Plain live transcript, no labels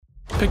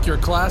Pick your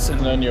class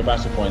and earn your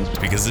battle points.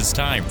 Because it's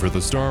time for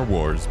the Star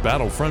Wars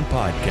Battlefront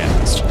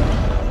Podcast.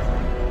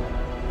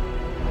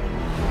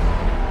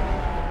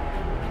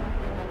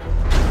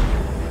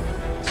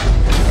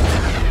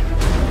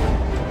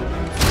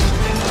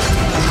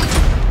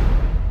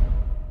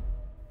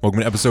 Welcome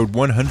to episode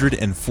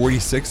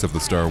 146 of the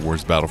Star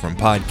Wars Battlefront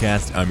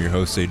Podcast. I'm your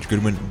host, Sage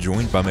Goodwin,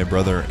 joined by my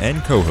brother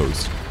and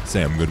co-host,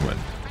 Sam Goodwin.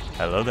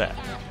 Hello there.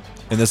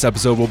 In this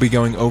episode, we'll be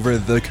going over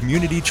the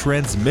community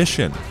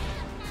transmission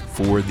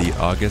for the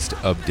August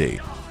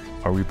update.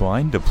 Are we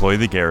blind? Deploy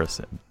the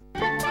garrison.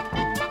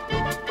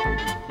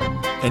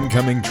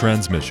 Incoming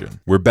transmission.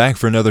 We're back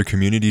for another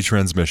community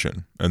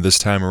transmission, and this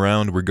time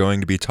around, we're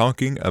going to be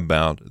talking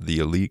about the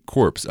Elite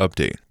Corps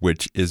update,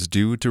 which is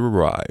due to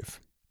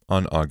arrive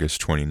on August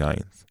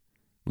 29th.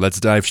 Let's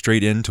dive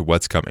straight into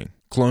what's coming.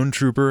 Clone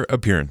Trooper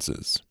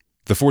appearances.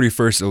 The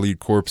 41st Elite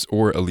Corps,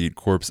 or Elite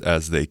Corps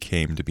as they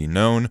came to be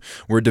known,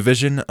 were a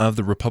division of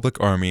the Republic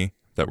Army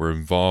that were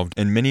involved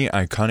in many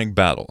iconic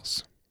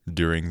battles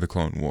during the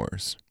Clone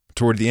Wars.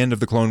 Toward the end of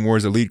the Clone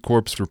Wars, Elite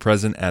Corps were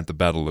present at the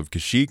Battle of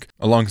Kashyyyk.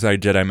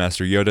 Alongside Jedi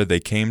Master Yoda, they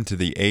came to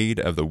the aid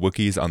of the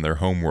Wookiees on their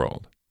home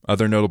world.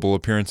 Other notable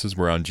appearances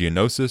were on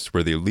Geonosis,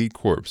 where the Elite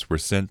Corps were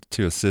sent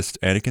to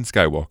assist Anakin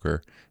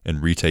Skywalker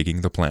in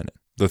retaking the planet.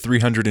 The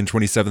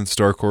 327th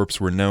Star Corps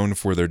were known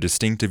for their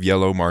distinctive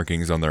yellow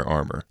markings on their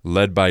armor.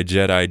 Led by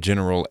Jedi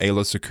General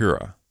Aayla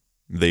Secura,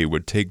 they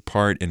would take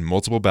part in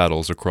multiple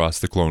battles across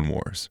the Clone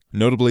Wars.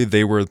 Notably,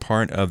 they were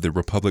part of the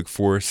Republic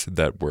force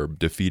that were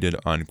defeated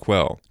on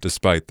Quell,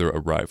 despite the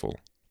arrival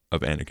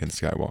of Anakin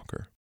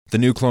Skywalker. The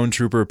new Clone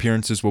Trooper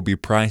appearances will be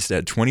priced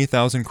at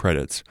 20,000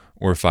 credits,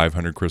 or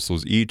 500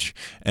 crystals each,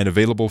 and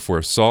available for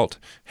Assault,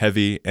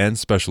 Heavy, and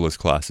Specialist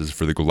classes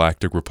for the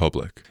Galactic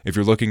Republic. If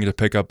you're looking to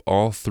pick up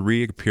all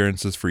 3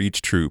 appearances for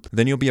each troop,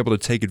 then you'll be able to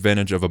take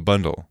advantage of a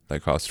bundle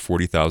that costs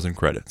 40,000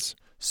 credits.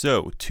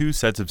 So, 2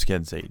 sets of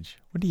skins, Age.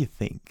 What do you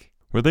think?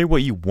 Were they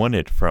what you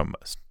wanted from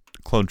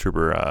Clone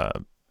Trooper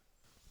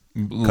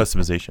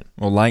customization?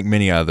 Well, like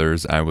many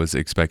others, I was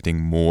expecting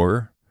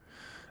more,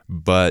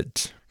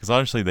 but because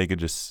honestly, they could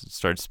just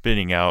start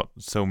spinning out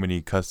so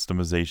many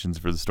customizations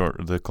for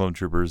the Clone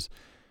Troopers.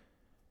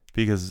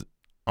 Because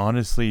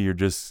honestly, you're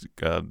just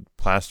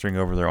plastering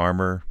over their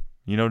armor.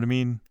 You know what I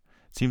mean?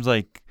 It seems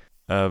like,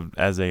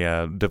 as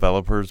a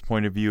developer's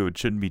point of view, it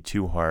shouldn't be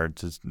too hard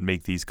to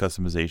make these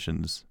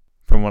customizations,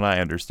 from what I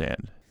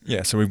understand.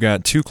 Yeah, so we've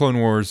got 2 Clone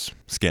Wars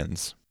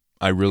skins.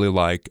 I really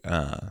like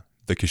the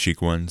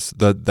Kashyyyk ones.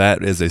 That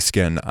is a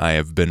skin I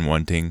have been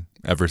wanting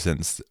ever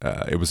since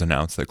it was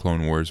announced that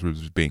Clone Wars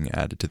was being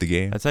added to the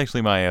game. That's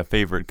actually my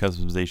favorite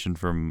customization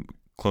from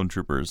Clone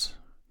Troopers.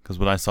 Because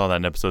when I saw that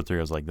in Episode 3,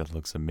 I was like, that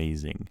looks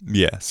amazing.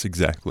 Yes,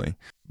 exactly.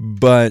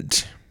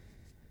 But,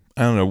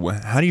 I don't know,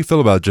 how do you feel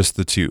about just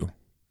the 2?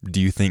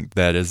 Do you think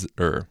that is,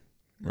 or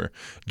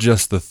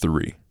just the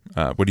 3?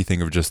 What do you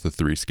think of just the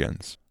 3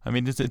 skins? I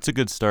mean, it's a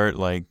good start,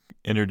 like,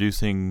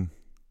 introducing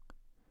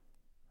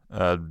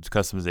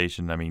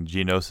customization. I mean,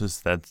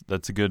 Geonosis,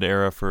 that's a good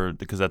era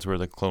because that's where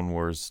the Clone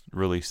Wars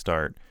really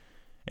start.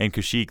 And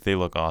Kashyyyk, they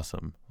look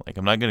awesome. Like,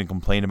 I'm not going to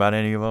complain about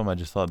any of them. I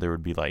just thought there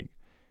would be, like,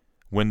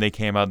 when they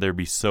came out, there'd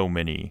be so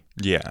many.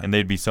 Yeah. And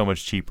they'd be so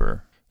much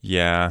cheaper.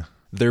 Yeah.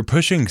 They're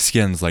pushing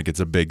skins like it's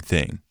a big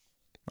thing.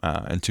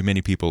 And to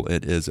many people,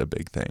 it is a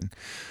big thing.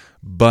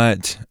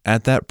 But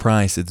at that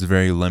price, it's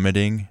very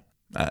limiting.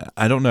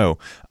 I don't know.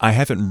 I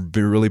haven't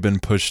really been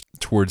pushed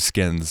towards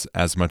skins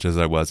as much as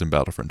I was in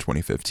Battlefront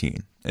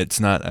 2015. It's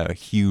not a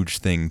huge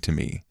thing to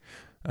me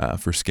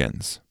for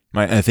skins.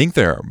 I think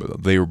they're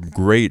a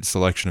great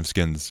selection of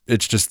skins.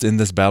 It's just in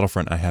this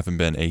Battlefront, I haven't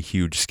been a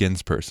huge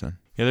skins person.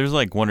 Yeah, there's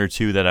like 1 or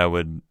 2 that I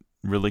would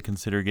really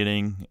consider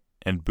getting,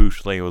 and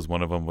Bouchelet was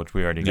one of them, which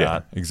we already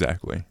got. Yeah,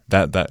 exactly.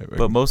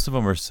 But most of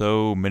them are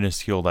so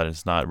minuscule that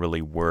it's not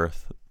really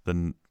worth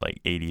the like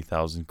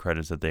 80,000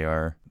 credits that they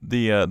are.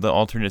 The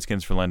alternate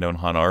skins for Lando and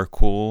Han are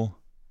cool,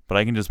 but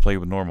I can just play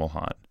with normal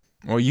Han.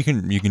 Well, you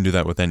can do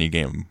that with any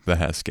game that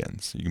has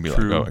skins. You can be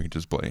True. like, I can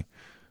just play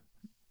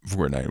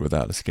Fortnite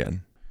without a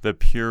skin. The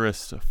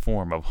purest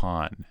form of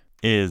Han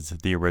is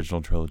the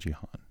original trilogy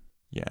Han.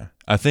 Yeah,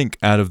 I think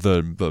out of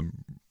the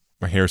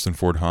Harrison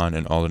Ford Han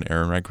and Alden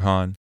Ehrenreich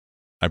Han,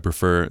 I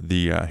prefer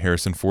the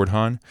Harrison Ford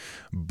Han.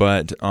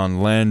 But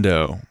on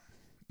Lando,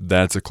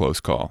 that's a close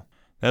call.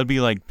 That would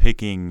be like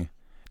picking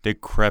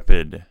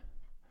decrepit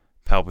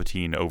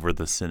Palpatine over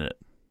the Senate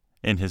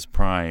in his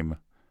prime,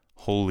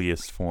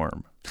 holiest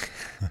form.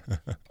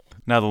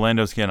 Now, the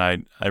Lando skin,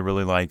 I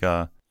really like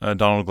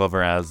Donald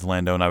Glover as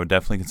Lando, and I would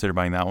definitely consider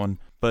buying that one.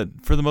 But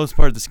for the most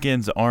part, the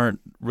skins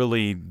aren't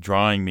really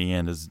drawing me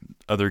in as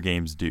other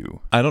games do.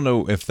 I don't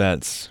know if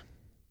that's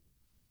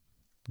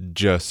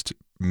just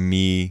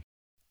me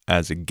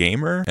as a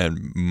gamer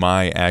and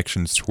my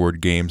actions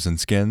toward games and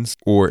skins,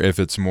 or if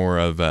it's more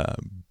of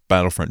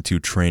Battlefront 2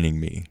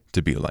 training me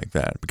to be like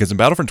that. Because in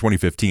Battlefront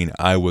 2015,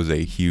 I was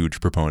a huge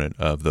proponent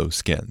of those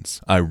skins.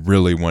 I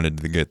really wanted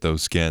to get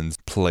those skins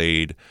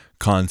played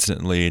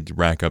constantly to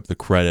rack up the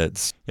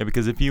credits. Yeah,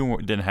 because if you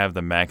didn't have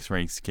the max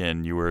rank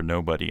skin, you were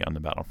nobody on the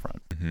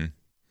Battlefront. Mm-hmm.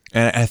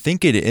 And I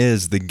think it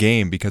is the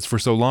game because for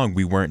so long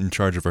we weren't in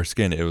charge of our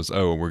skin. It was,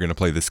 oh, we're going to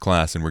play this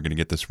class and we're going to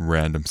get this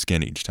random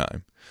skin each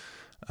time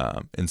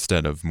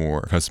instead of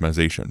more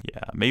customization.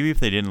 Yeah, maybe if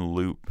they didn't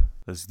loop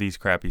these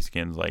crappy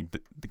skins, like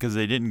because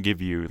they didn't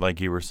give you, like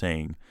you were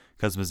saying,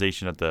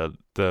 customization at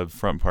the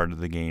front part of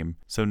the game.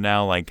 So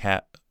now, like,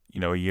 a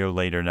year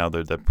later, now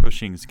they're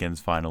pushing skins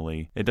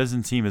finally. It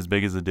doesn't seem as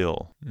big as a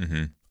deal.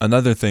 Mm-hmm.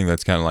 Another thing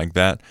that's kind of like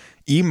that,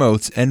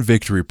 emotes and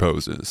victory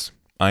poses.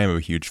 I am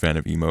a huge fan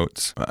of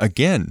emotes.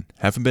 Again,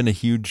 haven't been a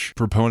huge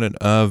proponent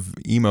of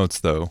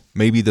emotes though.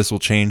 Maybe this will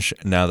change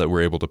now that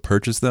we're able to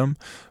purchase them,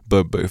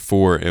 but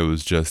before it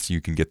was just you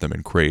can get them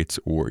in crates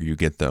or you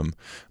get them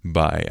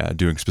by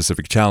doing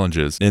specific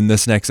challenges. In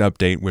this next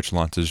update, which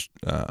launches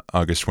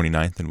August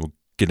 29th, and we'll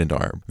get into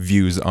our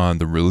views on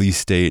the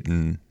release date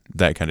and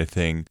that kind of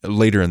thing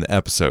later in the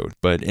episode.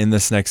 But in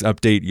this next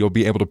update, you'll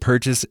be able to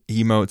purchase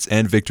emotes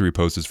and victory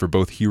poses for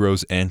both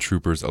heroes and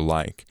troopers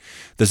alike.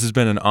 This has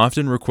been an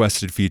often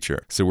requested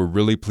feature, so we're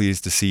really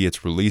pleased to see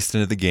it's released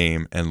into the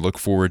game and look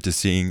forward to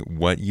seeing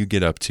what you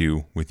get up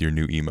to with your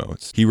new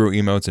emotes. Hero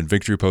emotes and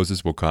victory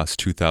poses will cost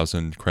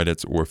 2,000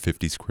 credits or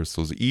 50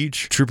 crystals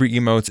each. Trooper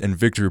emotes and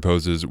victory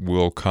poses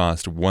will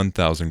cost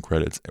 1,000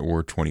 credits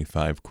or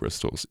 25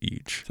 crystals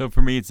each. So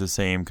for me, it's the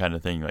same kind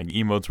of thing. Like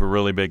emotes were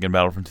really big in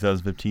Battlefront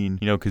 2015.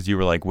 Because you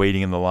were like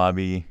waiting in the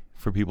lobby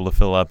for people to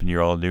fill up and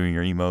you're all doing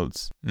your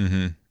emotes.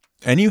 Mm-hmm.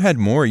 And you had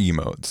more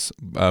emotes,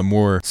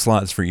 more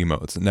slots for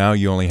emotes. Now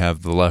you only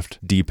have the left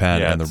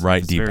D-pad and the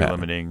right D-pad. Very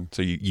limiting.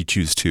 So you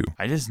choose two.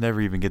 I just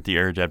never even get the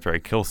urge after I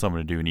kill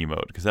someone to do an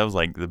emote because that was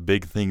like the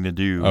big thing to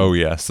do. Oh,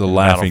 yes. The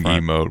laughing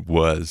emote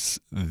was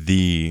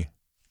the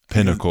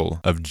pinnacle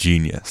of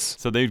genius.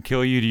 So they'd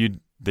kill you,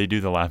 they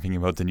do the laughing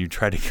emote, then you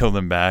try to kill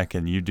them back,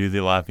 and you do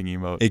the laughing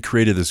emote. It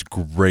created this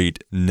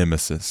great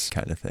nemesis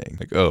kind of thing.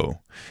 Like, oh,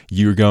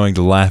 you're going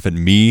to laugh at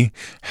me?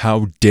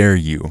 How dare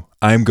you?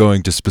 I'm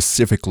going to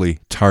specifically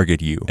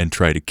target you and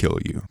try to kill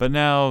you. But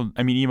now,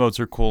 emotes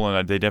are cool,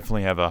 and they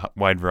definitely have a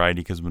wide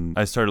variety, because when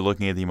I started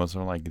looking at the emotes,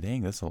 I'm like,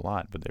 dang, that's a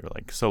lot. But they were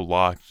like so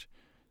locked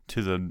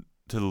to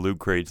the loot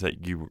crates that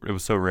it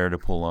was so rare to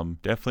pull them.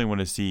 Definitely want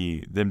to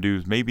see them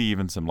do maybe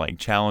even some like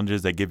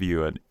challenges that give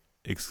you an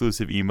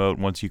exclusive emote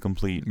once you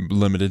complete.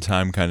 Limited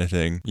time kind of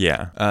thing.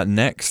 Yeah.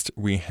 Next,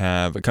 we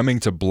have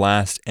coming to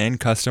Blast and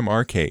Custom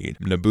Arcade,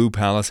 Naboo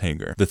Palace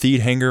Hangar. The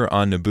Theed Hangar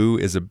on Naboo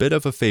is a bit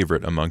of a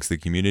favorite amongst the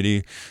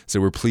community, so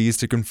we're pleased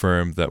to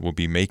confirm that we'll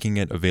be making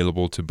it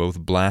available to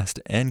both Blast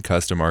and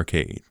Custom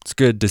Arcade. It's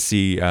good to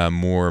see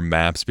more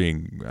maps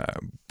being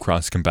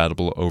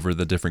cross-compatible over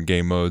the different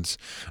game modes.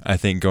 I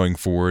think going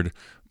forward,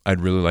 I'd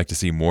really like to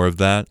see more of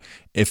that.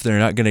 If they're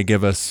not going to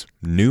give us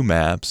new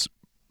maps,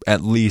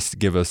 at least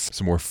give us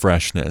some more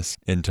freshness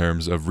in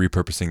terms of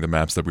repurposing the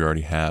maps that we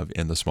already have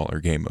in the smaller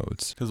game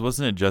modes. Because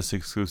wasn't it just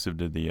exclusive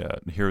to the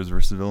Heroes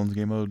vs. Villains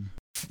game mode?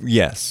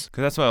 Yes.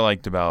 Because that's what I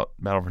liked about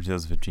Battlefront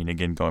 2015,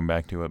 again, going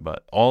back to it.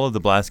 But all of the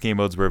Blast game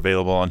modes were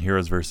available on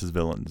Heroes vs.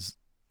 Villains,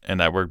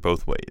 and that worked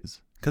both ways.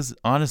 Because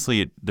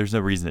honestly, there's no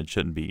reason it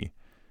shouldn't be.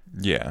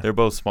 Yeah. They're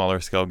both smaller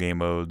scale game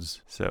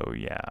modes. So,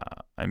 yeah.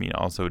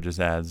 Also it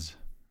just adds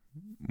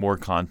more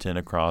content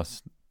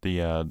across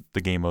the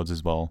game modes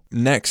as well.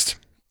 Next.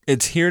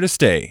 It's here to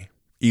stay.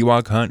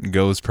 Ewok Hunt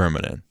goes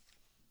permanent.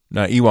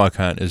 Now, Ewok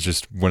Hunt is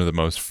just one of the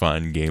most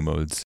fun game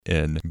modes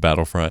in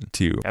Battlefront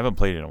 2. I haven't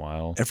played it in a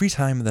while. Every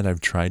time that I've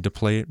tried to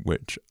play it,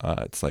 which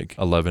it's like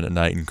 11 at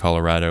night in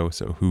Colorado,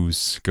 so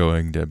who's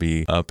going to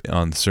be up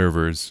on the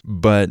servers?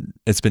 But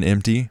it's been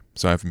empty,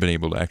 so I haven't been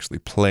able to actually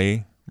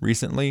play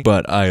recently,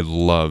 but I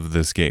love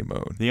this game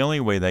mode. The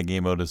only way that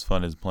game mode is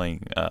fun is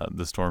playing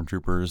the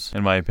Stormtroopers,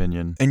 in my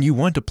opinion. And you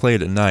want to play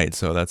it at night,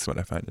 so that's what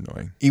I find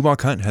annoying.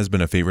 Ewok Hunt has been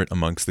a favorite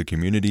amongst the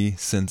community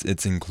since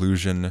its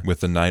inclusion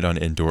with the Night on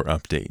Endor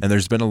update, and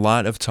there's been a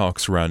lot of talk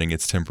surrounding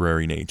its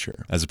temporary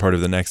nature. As a part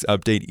of the next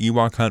update,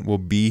 Ewok Hunt will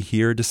be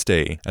here to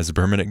stay as a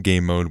permanent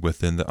game mode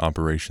within the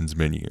operations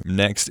menu.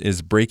 Next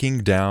is breaking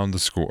down the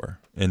score.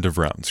 End of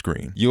round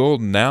screen. You'll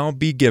now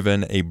be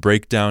given a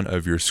breakdown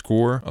of your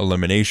score,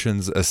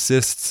 eliminations,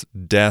 assists,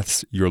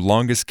 deaths, your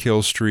longest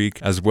kill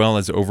streak, as well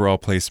as overall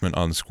placement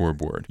on the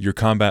scoreboard, your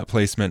combat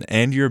placement,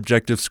 and your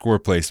objective score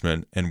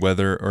placement, and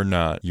whether or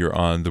not you're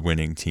on the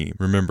winning team.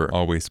 Remember,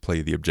 always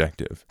play the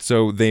objective.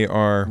 So they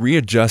are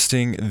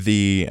readjusting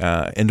the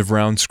end of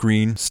round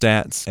screen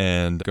stats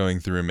and going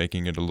through and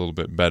making it a little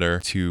bit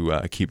better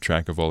to keep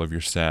track of all of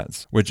your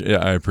stats, which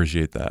I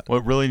appreciate that.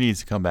 What really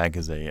needs to come back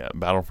is a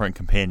Battlefront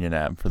companion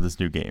app for this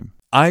new game.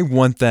 I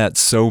want that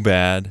so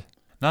bad.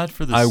 Not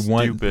for the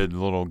stupid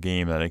little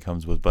game that it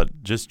comes with,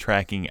 but just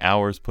tracking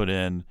hours put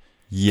in,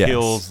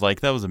 kills.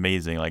 Like, that was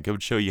amazing. Like, it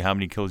would show you how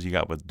many kills you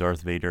got with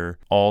Darth Vader,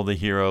 all the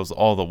heroes,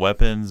 all the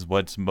weapons,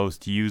 what's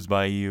most used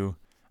by you.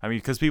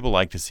 Because people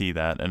like to see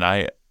that, and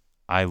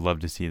I love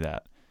to see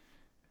that.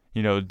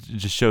 It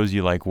just shows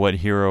you, like, what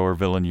hero or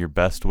villain you're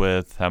best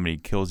with, how many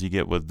kills you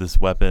get with this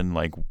weapon.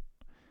 Like,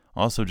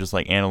 also just,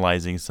 like,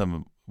 analyzing some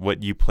of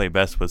what you play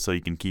best with so you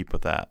can keep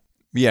with that.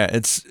 Yeah,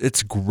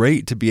 it's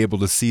great to be able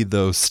to see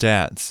those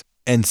stats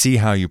and see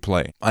how you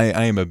play. I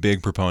am a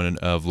big proponent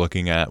of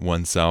looking at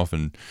oneself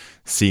and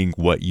seeing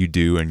what you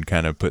do and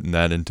kind of putting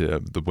that into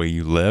the way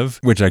you live,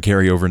 which I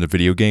carry over into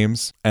video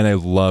games. And I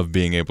love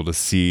being able to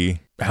see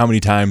how many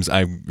times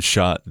I've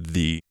shot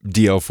the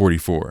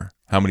DL-44,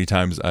 how many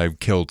times I've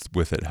killed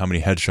with it, how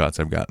many headshots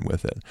I've gotten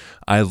with it.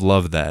 I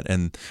love that.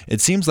 And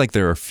it seems like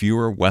there are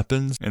fewer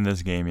weapons in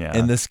this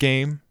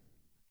game,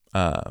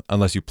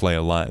 unless you play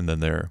a lot and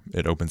then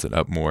it opens it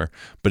up more.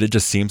 But it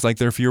just seems like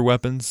there are fewer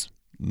weapons.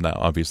 Now,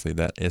 obviously,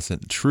 that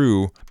isn't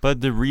true.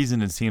 But the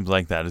reason it seems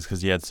like that is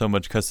because you had so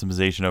much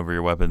customization over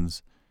your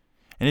weapons.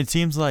 And it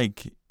seems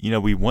like,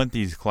 we want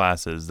these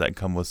classes that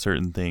come with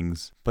certain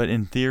things. But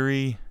in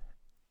theory,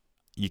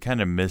 you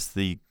kind of miss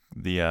the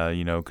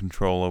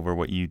control over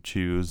what you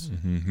choose.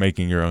 Mm-hmm.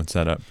 Making your own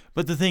setup.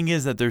 But the thing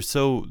is that they're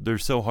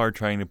so hard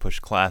trying to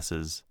push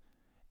classes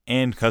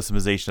and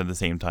customization at the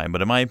same time.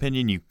 But in my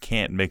opinion, you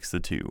can't mix the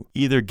two.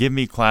 Either give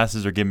me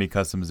classes or give me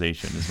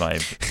customization is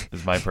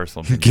my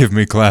personal opinion. Give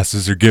me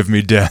classes or give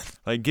me death.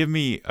 Like, give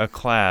me a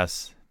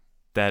class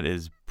that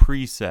is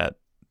preset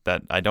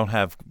that I don't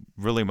have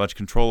really much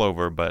control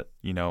over, but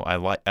I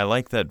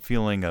like that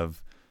feeling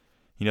of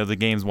the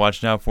game's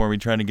watching out for me,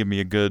 trying to give me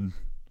a good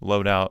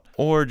loadout,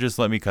 or just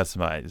let me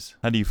customize.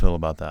 How do you feel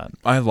about that?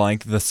 I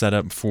like the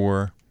setup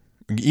for,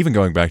 even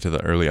going back to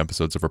the early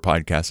episodes of our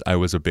podcast, I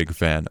was a big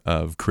fan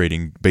of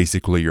creating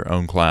basically your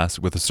own class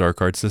with a star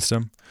card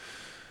system.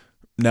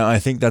 Now, I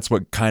think that's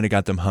what kind of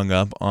got them hung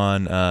up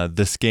on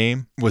this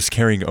game, was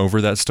carrying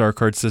over that star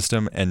card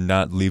system and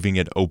not leaving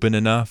it open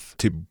enough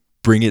to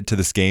bring it to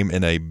this game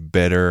in a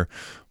better,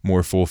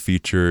 more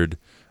full-featured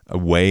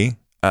way,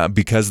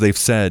 because they've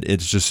said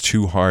it's just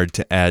too hard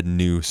to add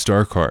new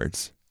star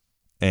cards.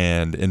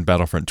 And in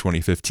Battlefront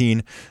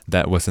 2015,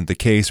 that wasn't the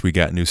case. We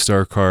got new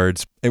star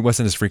cards. It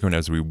wasn't as frequent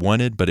as we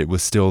wanted, but it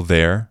was still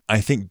there. I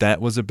think that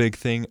was a big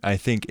thing. I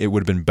think it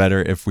would have been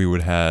better if we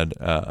would have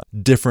had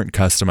different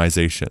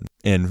customization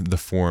in the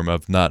form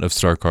of not of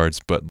star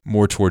cards, but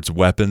more towards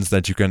weapons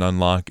that you can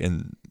unlock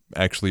and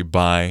actually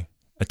buy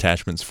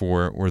attachments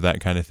for, or that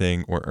kind of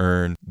thing, or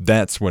earn.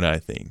 That's what I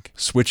think.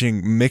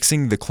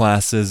 Mixing the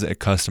classes and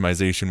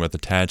customization with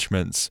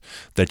attachments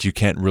that you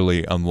can't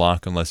really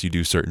unlock unless you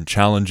do certain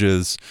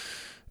challenges,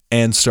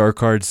 and star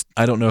cards,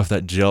 I don't know if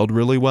that gelled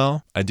really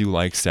well. I do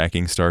like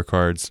stacking star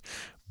cards,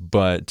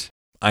 but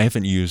I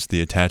haven't used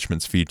the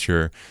attachments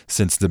feature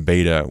since the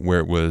beta where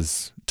it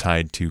was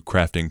tied to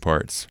crafting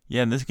parts.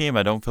 Yeah, in this game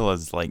I don't feel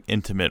as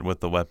intimate with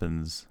the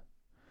weapons.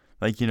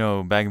 Back in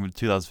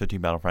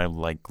 2015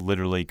 Battlefront, I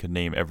literally could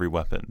name every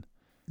weapon.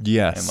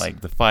 Yes. And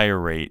the fire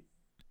rate,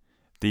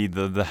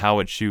 the how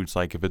it shoots,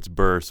 if it's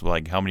burst,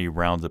 how many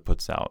rounds it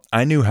puts out.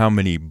 I knew how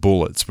many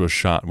bullets were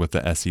shot with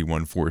the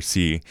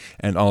SE-14C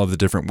and all of the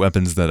different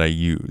weapons that I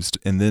used.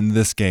 And then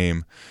this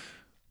game,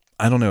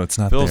 I don't know, it's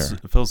not there.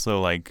 It feels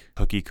so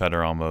cookie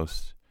cutter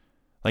almost.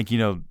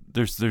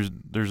 There's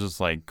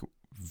just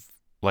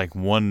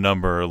one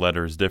number or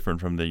letters different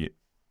from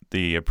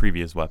the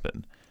previous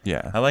weapon.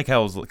 Yeah. I like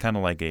how it was kind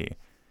of like a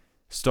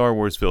Star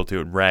Wars feel to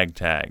it,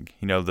 ragtag.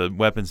 The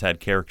weapons had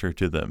character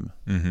to them.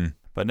 Mm-hmm.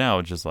 But now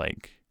it's just I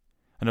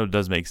know it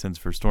does make sense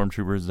for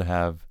stormtroopers to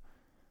have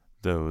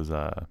those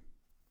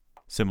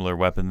similar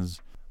weapons.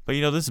 But,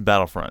 this is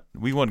Battlefront.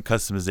 We want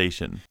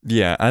customization.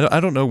 Yeah, I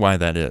don't know why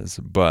that is,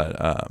 but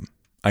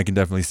I can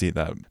definitely see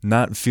that.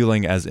 Not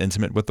feeling as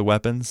intimate with the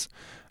weapons.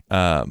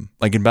 In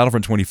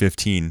Battlefront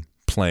 2015,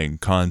 playing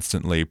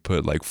constantly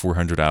put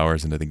 400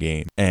 hours into the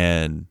game.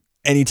 And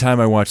anytime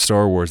I watched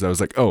Star Wars, I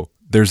was like, oh,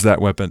 there's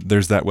that weapon,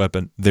 there's that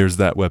weapon, there's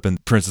that weapon.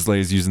 Princess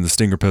Leia's using the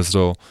Stinger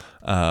pistol.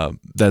 That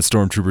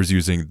Stormtrooper's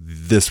using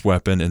this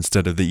weapon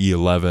instead of the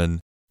E11.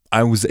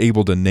 I was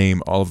able to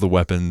name all of the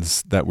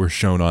weapons that were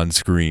shown on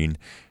screen,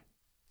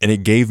 and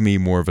it gave me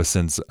more of a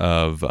sense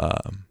of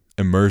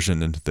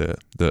immersion into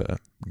the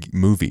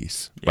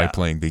movies by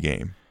playing the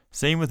game.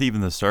 Same with even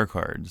the star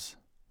cards.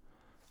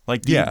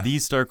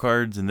 These star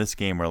cards in this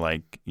game are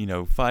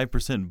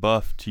 5%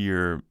 buff to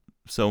your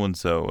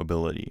so-and-so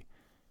ability,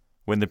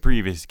 when the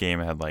previous game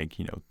had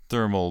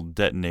thermal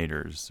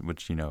detonators,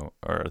 which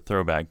are a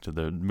throwback to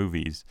the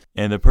movies,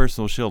 and the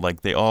personal shield,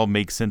 they all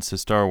make sense to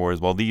Star Wars,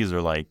 while these are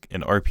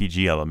an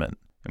RPG element.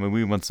 I mean,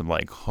 we want some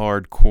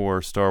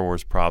hardcore Star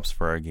Wars props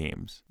for our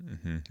games.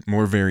 Mm-hmm.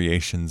 More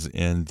variations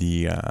in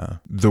the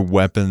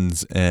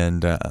weapons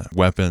and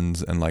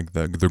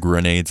the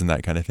grenades and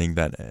that kind of thing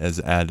that is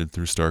added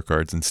through star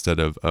cards, instead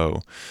of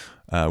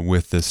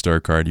with this star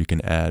card, you can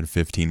add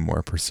 15%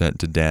 more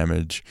to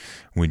damage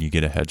when you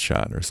get a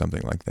headshot or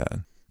something like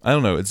that. I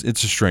don't know.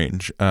 It's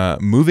strange.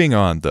 Moving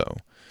on, though.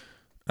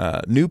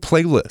 New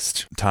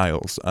playlist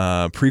tiles,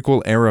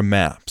 prequel era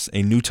maps.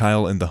 A new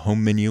tile in the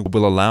home menu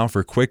will allow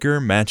for quicker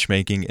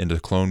matchmaking into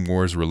Clone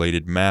Wars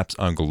related maps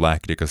on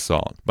Galactic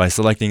Assault. By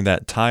selecting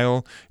that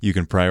tile, you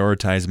can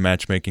prioritize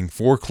matchmaking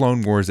for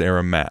Clone Wars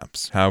era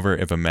maps. However,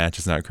 if a match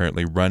is not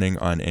currently running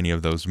on any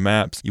of those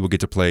maps, you will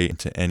get to play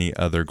into any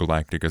other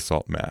Galactic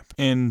Assault map.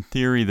 In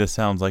theory, this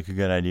sounds like a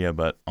good idea,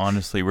 but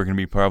honestly, we're going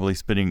to be probably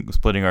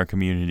splitting our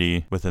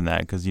community within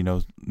that because,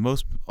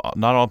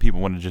 not all people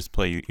want to just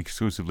play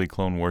exclusively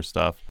Clone Wars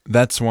stuff.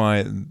 That's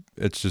why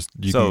it's just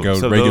you can go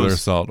regular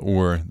Assault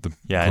or the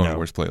Clone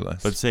Wars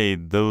playlist. But say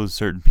those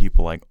certain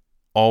people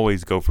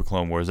always go for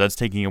Clone Wars. That's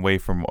taking away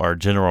from our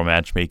general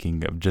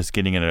matchmaking of just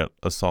getting an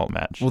Assault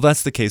match. Well,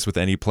 that's the case with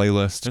any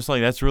playlist. Just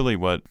that's really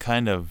what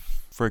kind of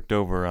fricked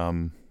over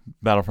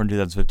Battlefront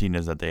 2015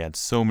 is that they had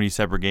so many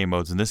separate game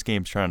modes, and this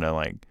game's trying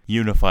to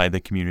unify the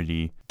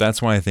community.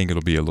 That's why I think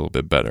it'll be a little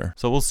bit better.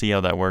 So we'll see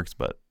how that works,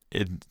 but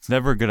it's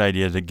never a good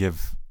idea to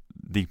give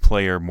the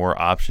player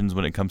more options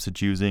when it comes to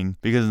choosing,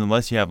 because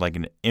unless you have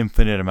an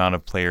infinite amount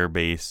of player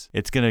base,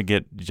 it's going to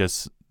get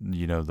just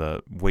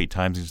the wait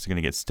times are just going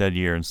to get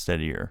steadier and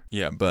steadier.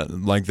 Yeah, but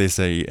like they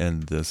say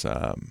in this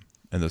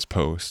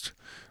post,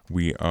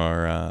 we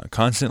are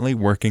constantly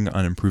working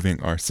on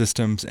improving our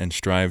systems and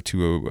strive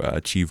to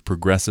achieve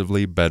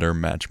progressively better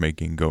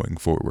matchmaking going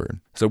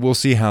forward. So we'll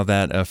see how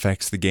that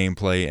affects the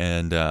gameplay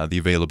and the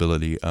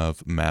availability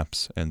of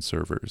maps and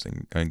servers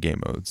and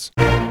game modes.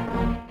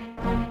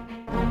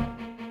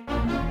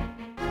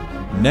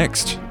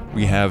 Next,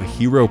 we have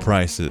hero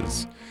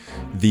prices.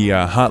 The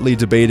hotly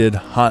debated,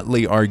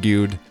 hotly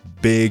argued,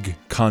 big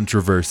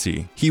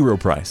controversy. Hero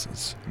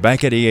prices.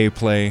 Back at EA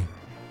Play,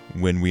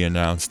 when we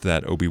announced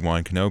that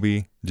Obi-Wan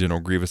Kenobi, General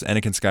Grievous,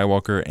 Anakin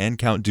Skywalker, and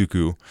Count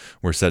Dooku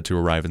were set to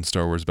arrive in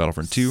Star Wars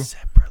Battlefront 2.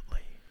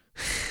 Separately.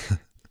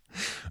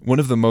 One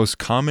of the most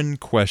common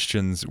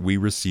questions we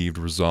received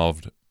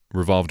revolved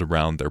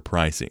around their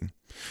pricing.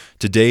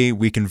 Today,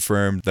 we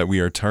confirmed that we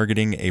are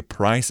targeting a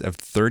price of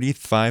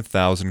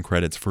 35,000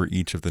 credits for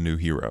each of the new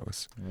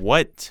heroes.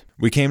 What?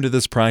 We came to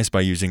this price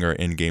by using our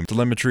in-game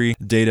telemetry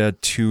data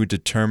to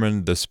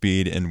determine the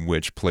speed in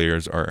which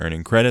players are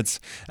earning credits,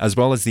 as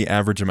well as the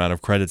average amount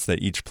of credits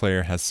that each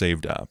player has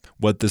saved up.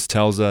 What this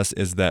tells us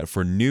is that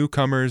for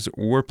newcomers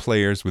or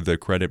players with a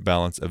credit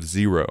balance of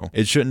 0,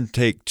 it shouldn't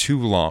take too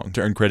long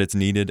to earn credits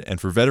needed,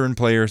 and for veteran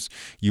players,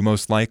 you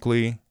most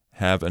likely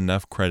have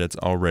enough credits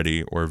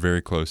already or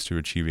very close to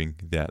achieving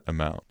that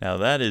amount. Now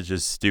that is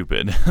just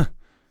stupid.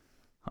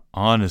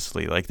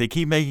 Honestly, they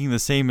keep making the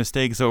same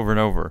mistakes over and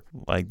over.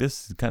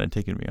 This is kind of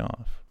ticking me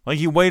off.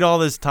 You wait all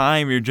this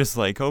time, you're just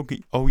okay,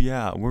 oh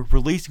yeah, we're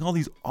releasing all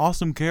these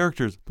awesome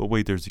characters, but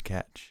wait, there's a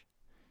catch.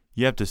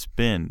 You have to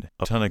spend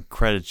a ton of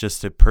credits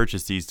just to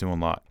purchase these to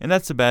unlock. And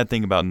that's the bad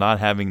thing about not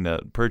having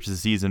the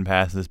purchase season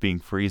passes being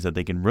free, is that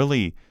they can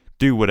really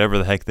do whatever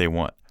the heck they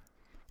want.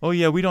 Oh,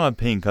 yeah, we don't have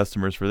paying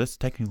customers for this.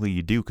 Technically,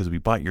 you do because we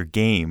bought your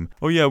game.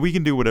 Oh, yeah, we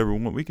can do whatever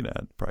we want. We can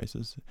add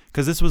prices.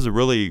 Because this was a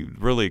really,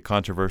 really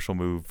controversial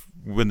move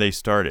when they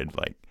started.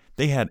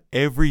 They had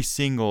every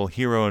single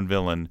hero and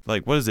villain.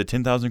 What is it,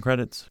 10,000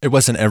 credits? It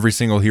wasn't every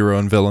single hero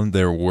and villain.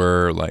 There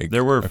were,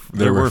 There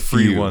were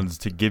free ones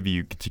to get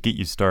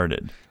you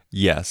started.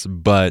 Yes,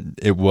 but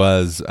it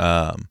was,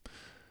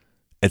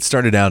 it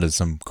started out as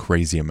some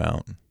crazy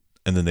amount.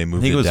 And then they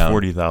moved it down. I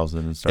think it was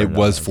 40,000. It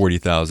was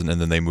 40,000, and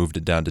then they moved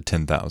it down to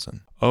 10,000.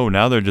 Oh,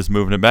 now they're just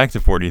moving it back to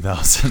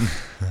 40,000.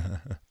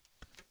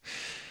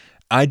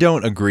 I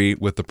don't agree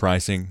with the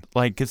pricing.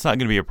 It's not going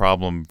to be a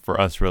problem for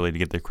us, really, to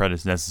get the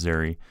credits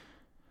necessary.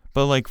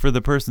 But, for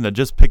the person that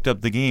just picked up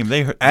the game,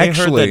 they heard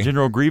that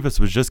General Grievous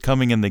was just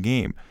coming in the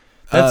game.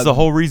 That's the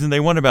whole reason they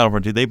wanted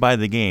Battlefront 2. They buy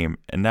the game,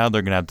 and now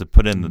they're going to have to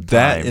put in the time.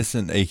 That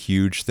isn't a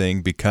huge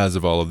thing because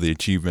of all of the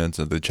achievements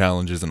and the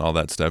challenges and all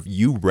that stuff.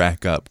 You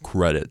rack up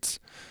credits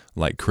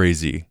like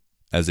crazy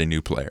as a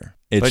new player.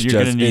 But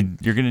you're going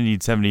to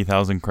need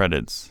 70,000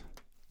 credits.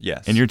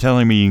 Yes. And you're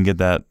telling me you can get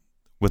that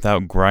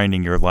without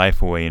grinding your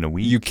life away in a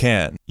week? You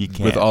can. You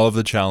can. With all of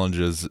the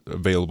challenges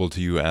available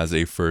to you as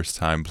a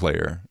first-time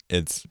player,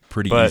 it's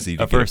pretty easy to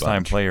get a bunch. But a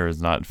first-time player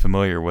is not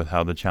familiar with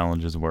how the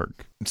challenges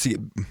work. See,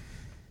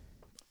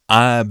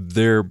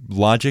 their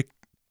logic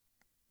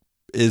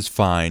is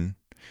fine.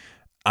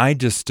 I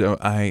just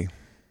I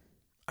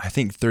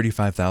think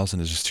 35,000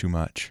 is just too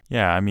much.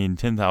 Yeah,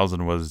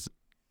 10,000 was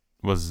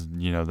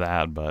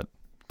that, but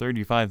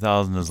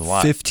 35,000 is a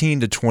lot. 15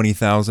 to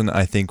 20,000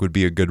 I think would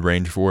be a good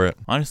range for it.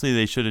 Honestly,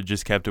 they should have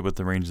just kept it with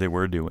the range they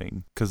were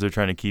doing, because they're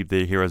trying to keep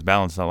the heroes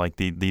balanced. Not like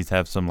these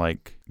have some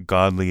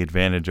godly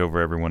advantage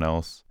over everyone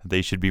else.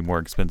 They should be more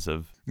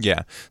expensive.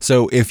 Yeah.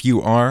 So if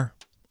you are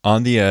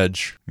on the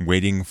edge,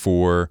 waiting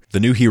for the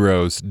new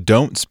heroes,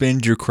 don't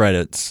spend your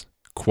credits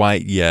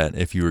quite yet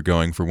if you were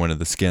going for one of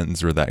the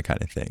skins or that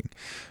kind of thing,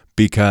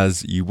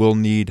 because you will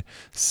need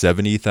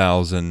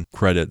 70,000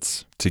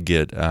 credits to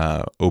get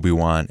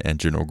Obi-Wan and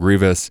General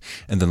Grievous,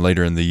 and then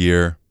later in the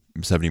year,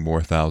 70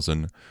 more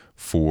thousand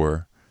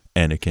for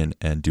Anakin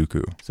and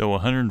Dooku. So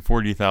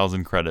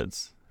 140,000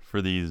 credits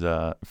for these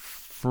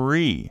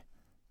free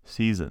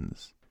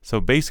seasons. So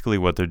basically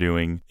what they're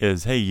doing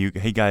is, hey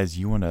guys,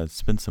 you want to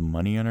spend some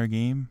money on our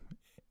game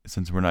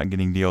since we're not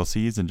getting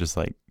DLCs and just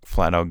like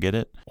flat out get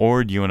it?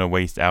 Or do you want to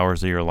waste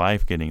hours of your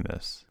life getting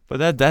this?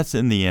 But that's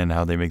in the end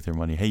how they make their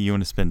money. Hey, you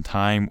want to spend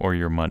time or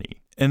your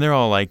money? And they're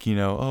all like,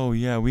 oh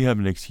yeah, we have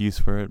an excuse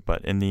for it.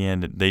 But in the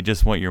end, they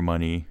just want your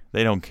money.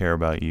 They don't care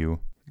about you.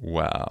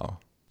 Wow.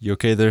 You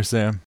okay there,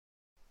 Sam?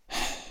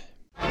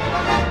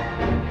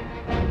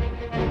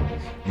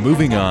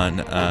 Moving on,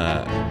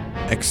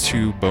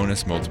 X2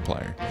 bonus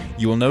multiplier.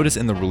 You will notice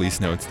in the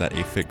release notes that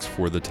a fix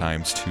for the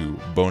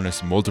 ×2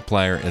 bonus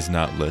multiplier is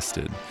not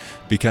listed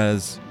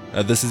because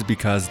this is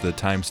because the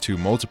 ×2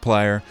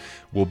 multiplier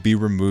will be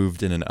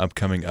removed in an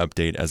upcoming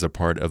update as a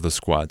part of the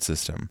squad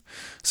system.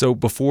 So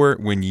before,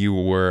 when you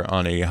were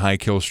on a high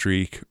kill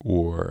streak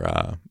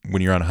or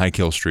when you're on a high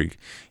kill streak,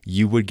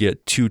 you would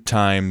get 2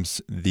 times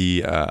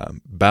the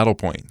battle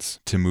points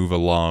to move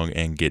along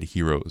and get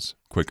heroes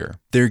quicker.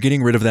 They're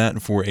getting rid of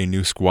that for a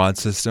new squad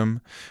system,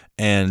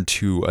 and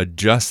to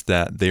adjust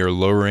that, they are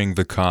lowering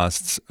the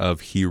costs of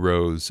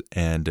heroes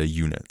and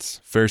units.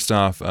 First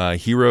off,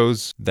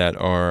 heroes that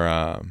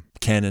are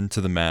canon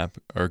to the map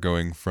are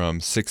going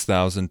from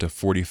 6,000 to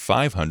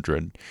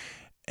 4,500,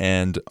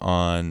 and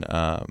on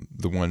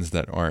the ones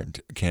that aren't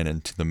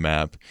canon to the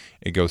map,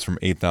 it goes from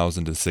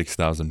 8,000 to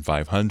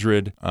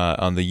 6,500.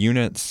 On the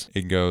units,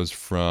 it goes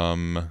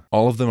from,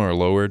 all of them are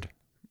lowered.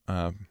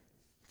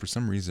 For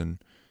some reason,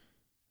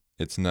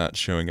 it's not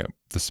showing up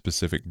the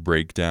specific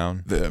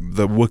breakdown. The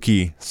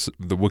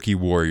Wookiee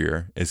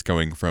warrior is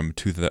going from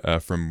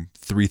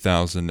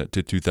 3,000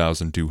 to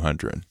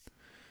 2,200.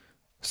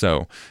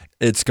 So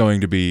it's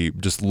going to be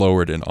just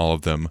lowered in all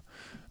of them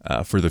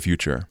for the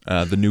future.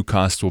 The new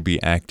cost will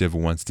be active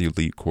once the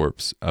Elite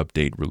Corps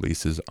update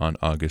releases on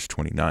August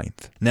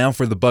 29th. Now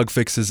for the bug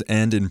fixes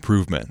and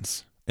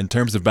improvements. In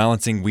terms of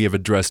balancing, we have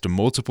addressed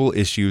multiple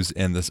issues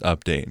in this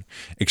update.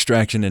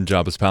 Extraction in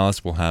Jabba's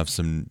Palace will have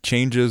some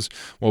changes.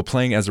 While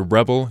playing as a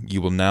rebel, you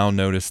will now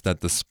notice that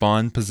the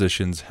spawn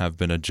positions have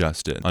been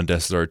adjusted. On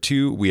Death Star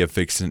 2, we have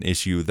fixed an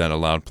issue that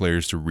allowed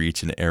players to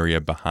reach an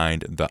area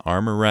behind the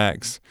armor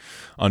racks.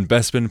 On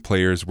Bespin,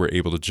 players were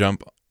able to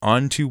jump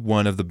onto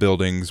one of the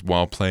buildings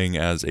while playing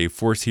as a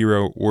Force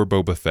hero or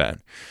Boba Fett.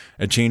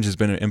 A change has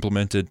been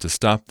implemented to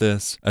stop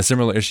this. A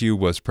similar issue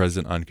was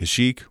present on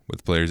Kashyyyk,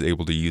 with players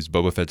able to use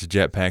Boba Fett's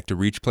jetpack to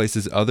reach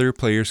places other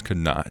players could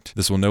not.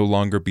 This will no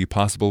longer be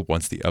possible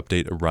once the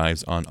update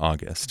arrives on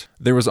August.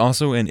 There was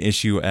also an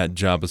issue at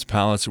Jabba's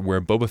Palace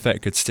where Boba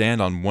Fett could stand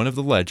on one of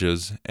the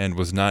ledges and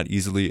was not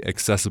easily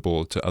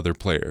accessible to other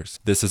players.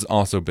 This has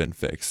also been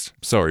fixed.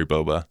 Sorry,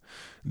 Boba.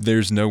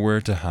 There's nowhere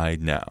to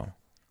hide now.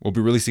 We'll be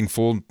releasing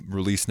full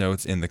release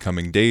notes in the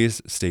coming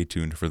days. Stay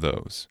tuned for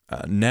those.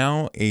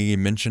 Now, a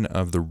mention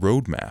of the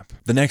roadmap.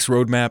 The next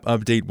roadmap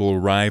update will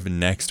arrive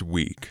next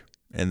week,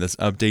 and this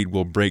update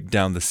will break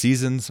down the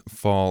seasons,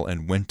 fall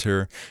and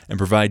winter, and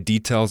provide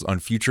details on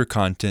future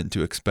content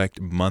to expect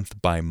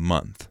month by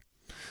month.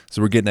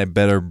 So we're getting a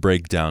better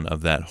breakdown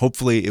of that.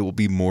 Hopefully, it will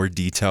be more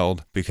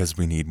detailed because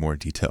we need more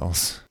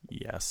details.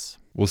 Yes.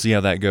 We'll see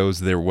how that goes.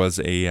 There was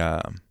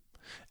a...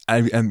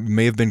 it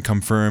may have been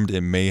confirmed,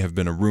 it may have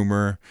been a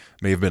rumor,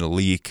 may have been a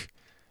leak.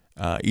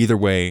 Either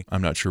way,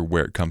 I'm not sure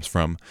where it comes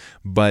from,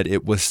 but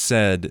it was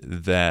said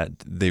that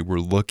they were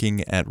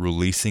looking at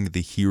releasing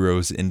the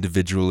heroes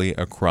individually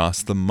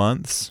across the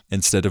months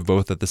instead of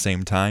both at the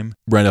same time.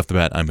 Right off the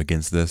bat, I'm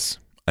against this.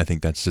 I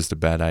think that's just a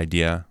bad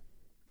idea.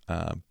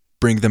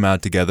 Bring them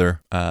out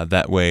together.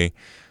 That way,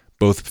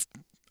 both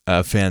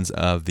fans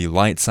of the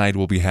light side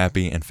will be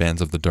happy and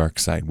fans of the dark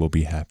side will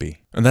be happy.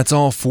 And that's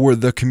all for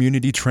the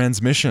community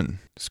transmission.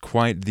 It's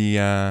quite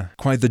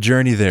the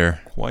journey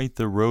there. Quite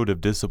the road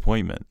of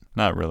disappointment.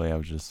 Not really.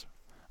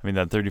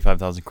 That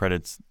 35,000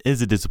 credits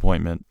is a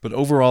disappointment. But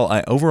overall,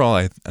 I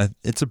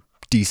it's a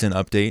decent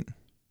update.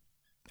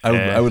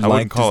 I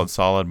wouldn't call it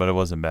solid, but it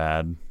wasn't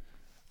bad.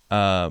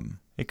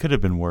 It could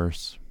have been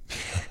worse.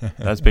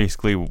 That's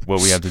basically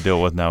what we have to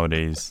deal with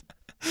nowadays.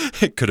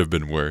 It could have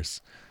been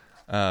worse.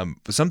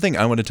 Something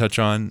I want to touch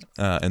on,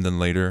 and then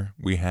later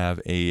we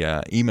have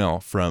a email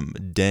from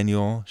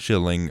Daniel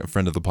Schilling, a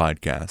friend of the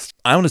podcast.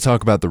 I want to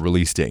talk about the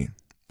release date,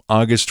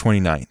 August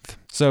 29th.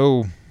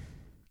 So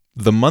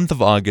the month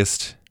of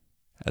August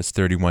has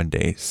 31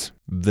 days.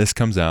 This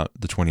comes out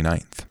the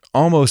 29th.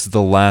 Almost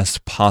the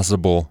last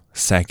possible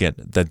second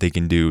that they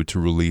can do to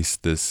release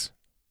this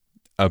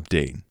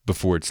update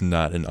before it's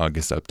not an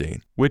August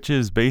update. Which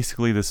is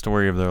basically the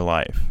story of their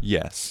life.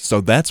 Yes.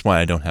 So that's why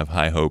I don't have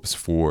high hopes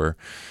for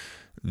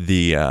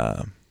the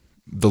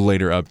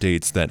later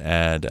updates that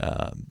add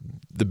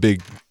the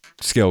big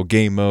scale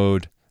game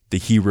mode, the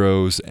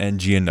heroes, and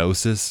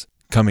Geonosis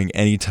coming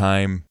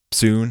anytime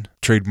soon.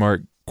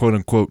 Trademark, quote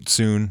unquote,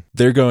 soon.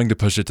 They're going to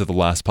push it to the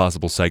last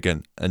possible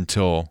second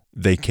until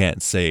they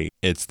can't say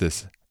it's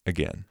this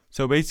again.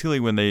 So basically,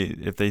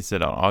 if they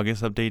said an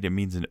August update, it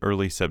means an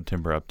early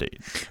September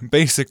update.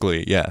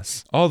 Basically,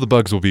 yes. All the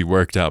bugs will be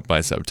worked out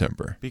by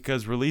September.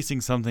 Because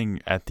releasing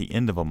something at the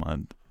end of a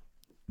month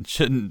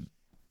shouldn't.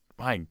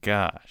 My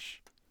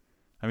gosh.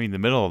 The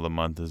middle of the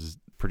month is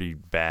pretty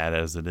bad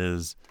as it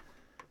is.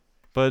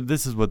 But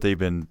this is what they've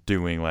been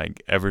doing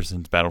like ever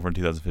since Battlefront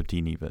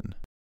 2015 even.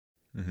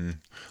 Mm-hmm.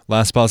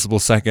 Last possible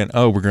second.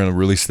 Oh, we're going to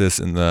release this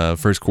in the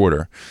first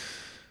quarter.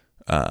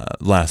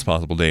 Last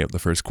possible day of the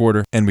first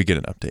quarter. And we get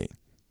an update.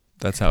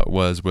 That's how it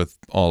was with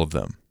all of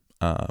them.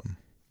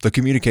 The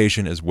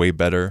communication is way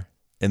better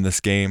in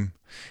this game.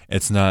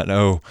 It's not,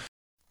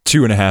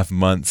 2.5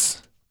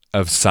 months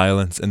of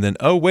silence. And then,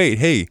 wait,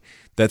 hey,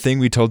 that thing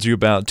we told you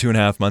about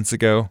 2.5 months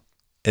ago,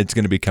 it's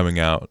going to be coming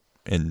out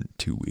in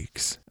 2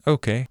 weeks.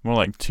 Okay. More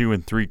like 2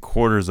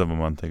 3/4 of a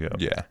month ago.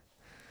 Yeah.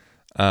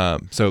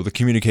 So the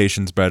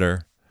communication's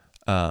better.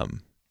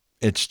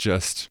 It's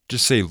just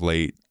say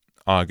late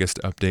August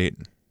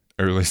update,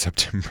 early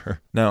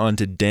September. Now on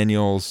to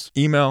Daniel's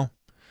email.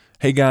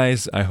 Hey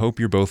guys, I hope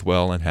you're both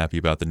well and happy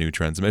about the new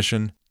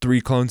transmission.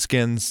 3 clone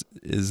skins,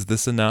 is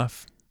this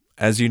enough?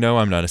 As you know,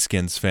 I'm not a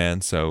skins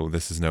fan, so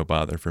this is no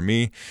bother for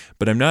me,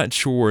 but I'm not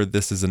sure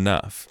this is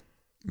enough.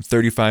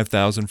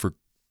 35,000 for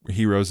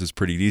heroes is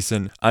pretty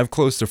decent. I've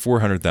close to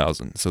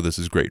 400,000, so this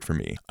is great for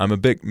me. I'm a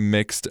bit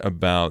mixed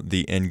about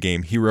the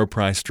endgame hero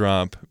price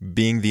drop.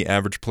 Being the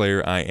average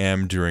player I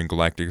am during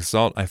Galactic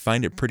Assault, I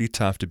find it pretty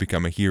tough to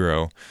become a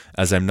hero,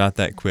 as I'm not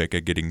that quick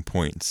at getting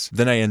points.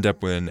 Then I end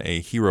up in a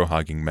hero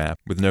hogging map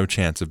with no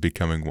chance of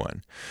becoming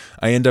one.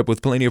 I end up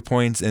with plenty of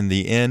points in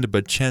the end,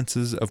 but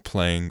chances of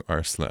playing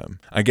are slim.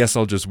 I guess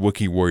I'll just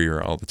Wookiee Warrior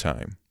all the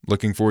time.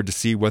 Looking forward to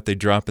see what they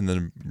drop in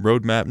the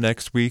roadmap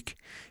next week.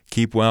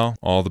 Keep well.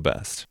 All the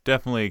best.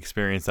 Definitely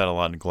experience that a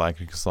lot in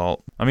Galactic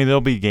Assault. I mean, there'll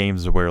be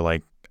games where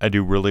like I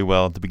do really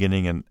well at the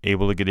beginning and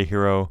able to get a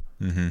hero.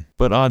 Mm-hmm.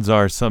 But odds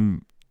are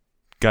some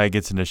guy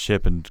gets in a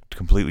ship and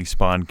completely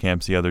spawn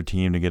camps the other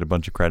team to get a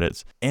bunch of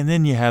credits. And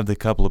then you have the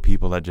couple of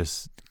people that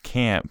just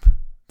camp.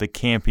 The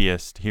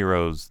campiest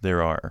heroes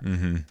there are.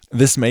 Mm-hmm.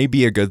 This may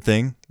be a good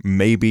thing.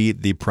 Maybe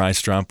the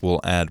price drop will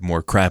add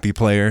more crappy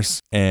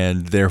players,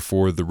 and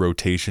therefore the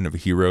rotation of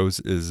heroes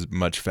is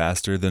much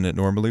faster than it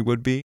normally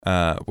would be.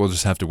 We'll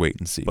just have to wait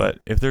and see. But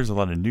if there's a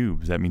lot of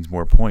noobs, that means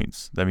more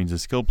points. That means the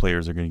skilled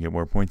players are going to get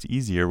more points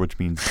easier, which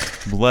means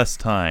less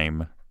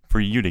time for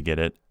you to get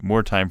it,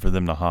 more time for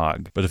them to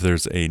hog. But if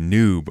there's a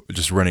noob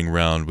just running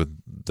around with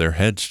their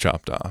heads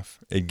chopped off,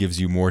 it gives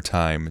you more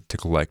time to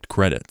collect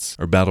credits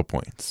or battle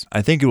points.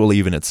 I think it will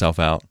even itself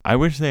out. I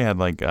wish they had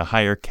like a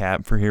higher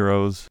cap for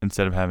heroes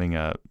instead of having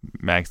a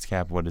max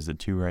cap. What is it,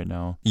 2 right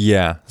now?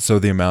 Yeah, so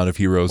the amount of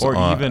heroes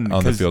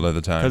on the field at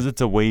the time. Because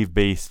it's a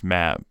wave-based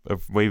map, a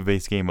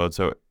wave-based game mode,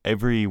 so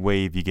every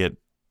wave you get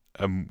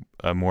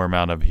a more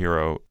amount of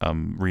hero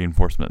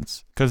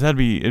reinforcements. Because it'd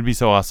be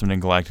so awesome in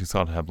Galactic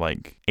Assault to have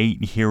like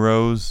 8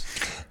 heroes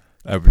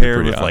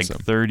paired with like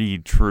 30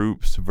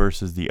 troops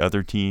versus the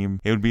other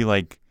team. It would be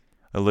like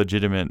a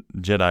legitimate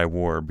Jedi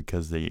war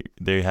because they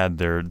had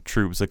their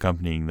troops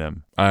accompanying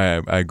them.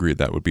 I agree,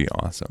 that would be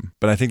awesome.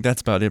 But I think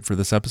that's about it for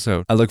this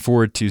episode. I look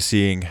forward to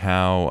seeing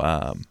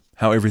how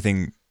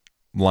everything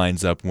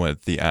lines up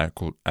with the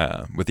actual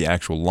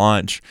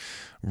launch.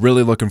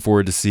 Really looking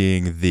forward to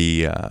seeing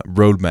the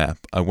roadmap.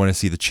 I want to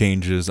see the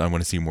changes. I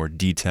want to see more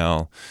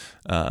detail.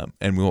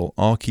 And we'll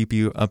all keep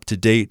you up to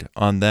date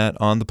on that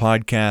on the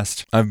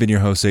podcast. I've been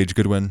your host, Sage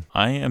Goodwin.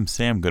 I am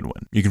Sam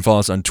Goodwin. You can follow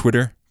us on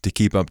Twitter to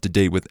keep up to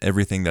date with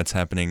everything that's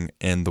happening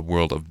in the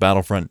world of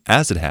Battlefront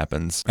as it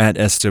happens at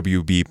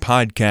SWB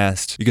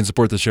Podcast. You can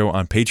support the show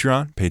on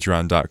Patreon,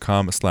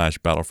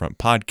 patreon.com/Battlefront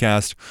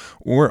Podcast,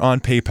 or on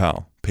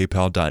PayPal,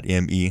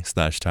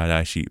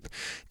 paypal.me/tie-dye-sheep,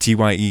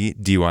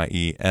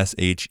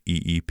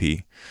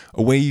 TYEDYESHEEP.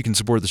 A way you can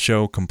support the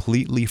show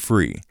completely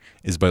free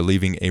is by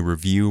leaving a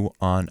review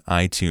on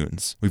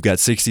iTunes. We've got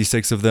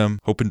 66 of them,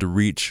 hoping to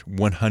reach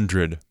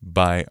 100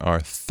 by our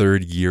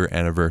 3rd year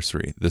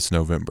anniversary this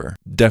November.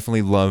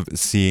 Definitely love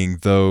seeing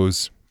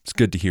those. It's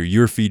good to hear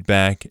your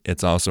feedback.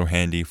 It's also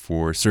handy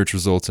for search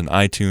results in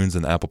iTunes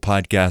and the Apple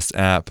Podcasts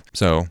app.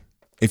 So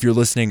if you're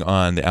listening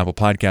on the Apple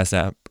Podcasts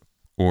app,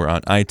 or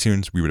on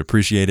iTunes, we would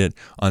appreciate it.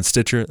 On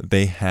Stitcher,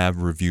 they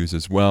have reviews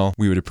as well.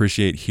 We would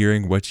appreciate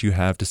hearing what you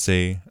have to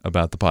say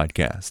about the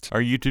podcast.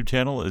 Our YouTube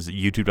channel is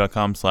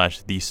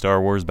youtube.com/The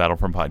Star Wars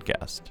Battlefront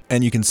Podcast.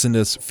 And you can send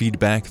us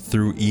feedback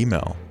through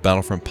email,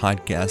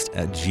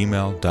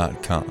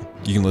 battlefrontpodcast@gmail.com.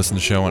 You can listen to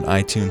the show on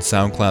iTunes,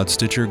 SoundCloud,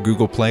 Stitcher,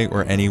 Google Play,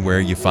 or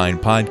anywhere you find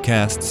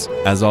podcasts.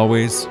 As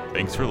always,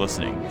 thanks for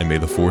listening. And may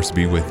the Force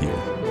be with you.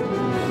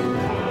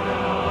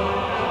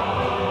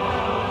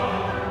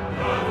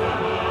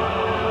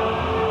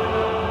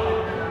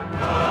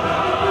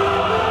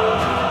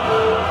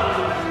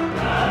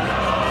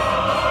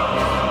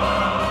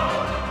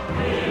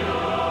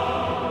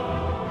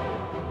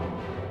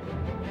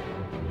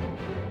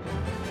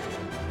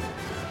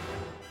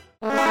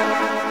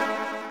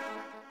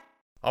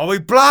 Are we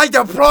blind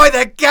to deploy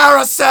the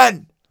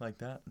garrison? Like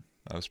that?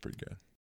 That was pretty good.